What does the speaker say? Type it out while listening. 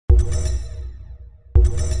This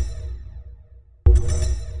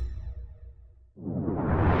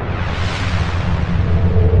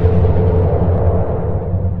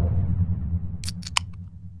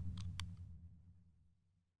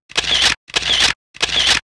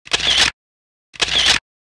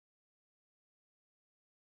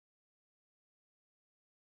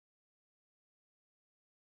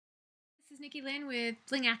is Nikki Lynn with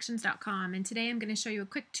blingactions.com, and today I'm going to show you a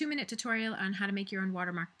quick 2-minute tutorial on how to make your own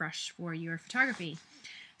watermark brush for your photography.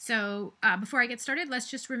 So before I get started, let's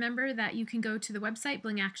just remember that you can go to the website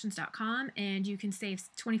blingactions.com and you can save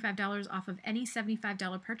 $25 off of any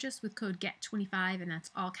 $75 purchase with code GET25, and that's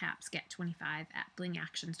all caps, GET25 at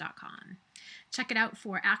blingactions.com. Check it out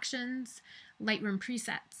for actions, Lightroom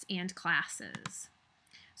presets, and classes.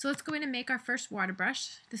 So let's go in and make our first water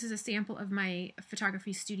brush. This is a sample of my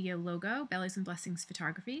photography studio logo, Bellies and Blessings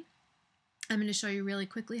Photography. I'm going to show you really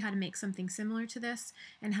quickly how to make something similar to this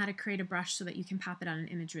and how to create a brush so that you can pop it on an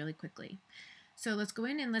image really quickly. So let's go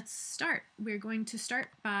in and let's start. We're going to start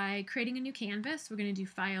by creating a new canvas. We're going to do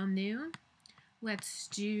File, New. Let's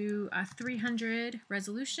do a 300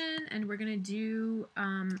 resolution, and we're going to do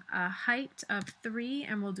a height of 3,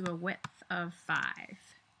 and we'll do a width of 5.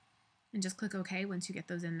 And just click OK once you get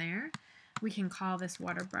those in there. We can call this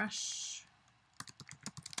water brush.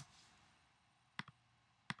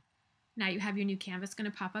 Now you have your new canvas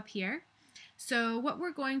going to pop up here. So what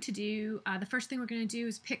we're going to do, the first thing we're going to do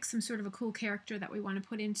is pick some sort of a cool character that we want to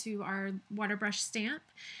put into our water brush stamp.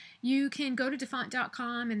 You can go to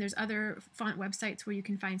defont.com, and there's other font websites where you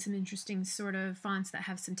can find some interesting sort of fonts that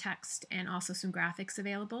have some text and also some graphics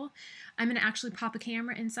available. I'm going to actually pop a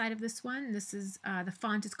camera inside of this one. This is the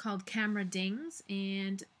font is called Camera Dings,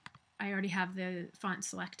 and I already have the font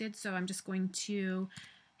selected, so I'm just going to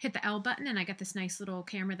hit the L button, and I get this nice little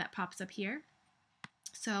camera that pops up here.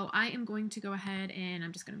 So I am going to go ahead and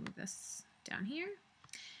I'm just going to move this down here.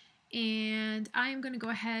 And I'm going to go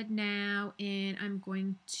ahead now and I'm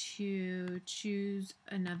going to choose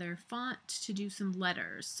another font to do some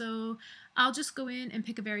letters. So I'll just go in and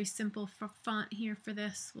pick a very simple font here for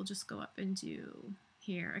this. We'll just go up and do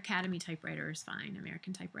here, Academy typewriter is fine,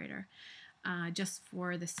 American typewriter. Just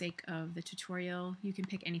for the sake of the tutorial, you can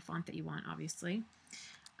pick any font that you want, obviously.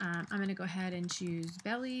 I'm going to go ahead and choose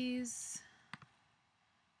Bellies,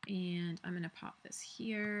 and I'm going to pop this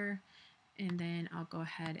here, and then I'll go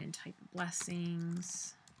ahead and type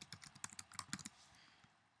Blessings,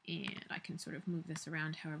 and I can sort of move this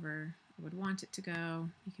around however I would want it to go.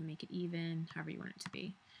 You can make it even, however you want it to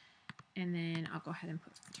be. And then I'll go ahead and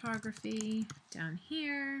put photography down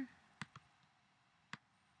here.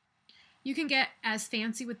 You can get as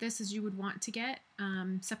fancy with this as you would want to get,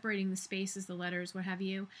 separating the spaces, the letters, what have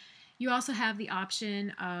you. You also have the option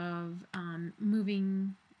of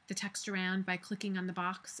moving the text around by clicking on the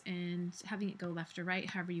box and having it go left or right,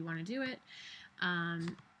 however you want to do it.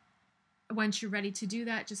 Once you're ready to do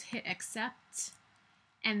that, just hit accept,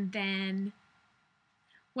 and then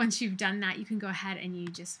once you've done that, you can go ahead and you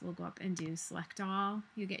just will go up and do select all.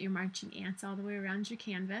 You'll get your marching ants all the way around your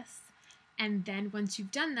canvas. And then once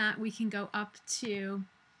you've done that, we can go up to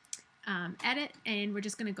edit, and we're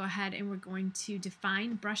just going to go ahead and we're going to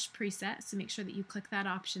define brush preset. So make sure that you click that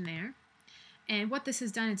option there. And what this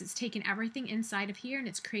has done is it's taken everything inside of here and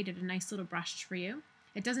it's created a nice little brush for you.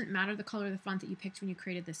 It doesn't matter the color of the font that you picked when you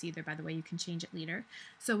created this either, by the way. You can change it later.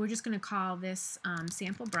 So we're just going to call this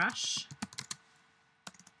sample brush,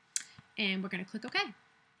 and we're going to click OK.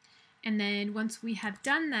 And then once we have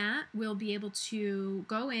done that, we'll be able to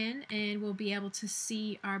go in and we'll be able to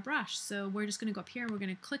see our brush. So we're just going to go up here and we're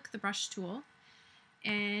going to click the brush tool,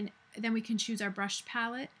 and then we can choose our brush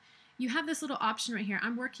palette. You have this little option right here.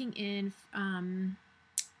 I'm working in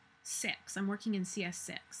 6. I'm working in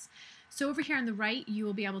cs6. So over here on the right, you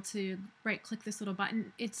will be able to right-click this little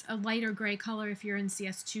button. It's a lighter gray color. If you're in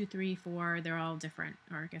cs2, 3, 4, they're all different.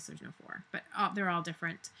 Or I guess there's no 4, but they're all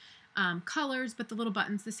different colors, but the little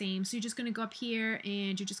button's the same. So you're just going to go up here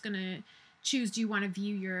and you're just going to choose, do you want to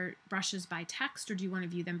view your brushes by text, or do you want to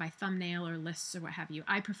view them by thumbnail or lists or what have you.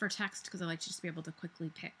 I prefer text because I like to just be able to quickly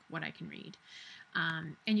pick what I can read.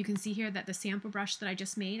 And you can see here that the sample brush that I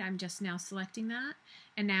just made, I'm just now selecting that,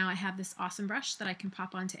 and now I have this awesome brush that I can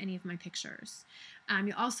pop onto any of my pictures.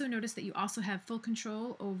 You'll also notice that you also have full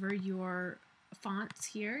control over your fonts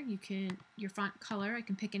here. You can, your font color, I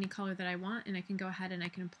can pick any color that I want, and I can go ahead and I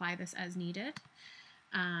can apply this as needed.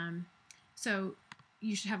 So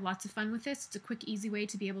you should have lots of fun with this. It's a quick, easy way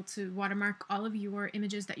to be able to watermark all of your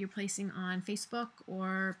images that you're placing on Facebook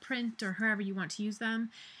or print or however you want to use them.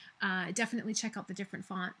 Definitely check out the different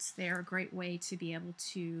fonts. They're a great way to be able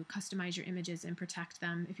to customize your images and protect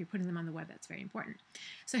them. If you're putting them on the web, that's very important.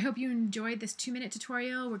 So I hope you enjoyed this 2-minute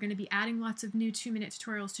tutorial. We're going to be adding lots of new 2-minute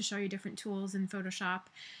tutorials to show you different tools in Photoshop.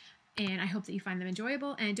 And I hope that you find them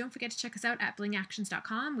enjoyable. And don't forget to check us out at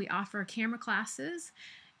blingactions.com. We offer camera classes,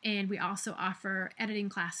 and we also offer editing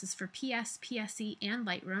classes for PS, PSE, and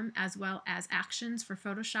Lightroom, as well as actions for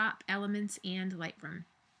Photoshop, Elements, and Lightroom.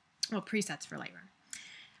 Well, presets for Lightroom.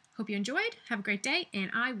 Hope you enjoyed. Have a great day,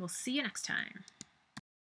 and I will see you next time.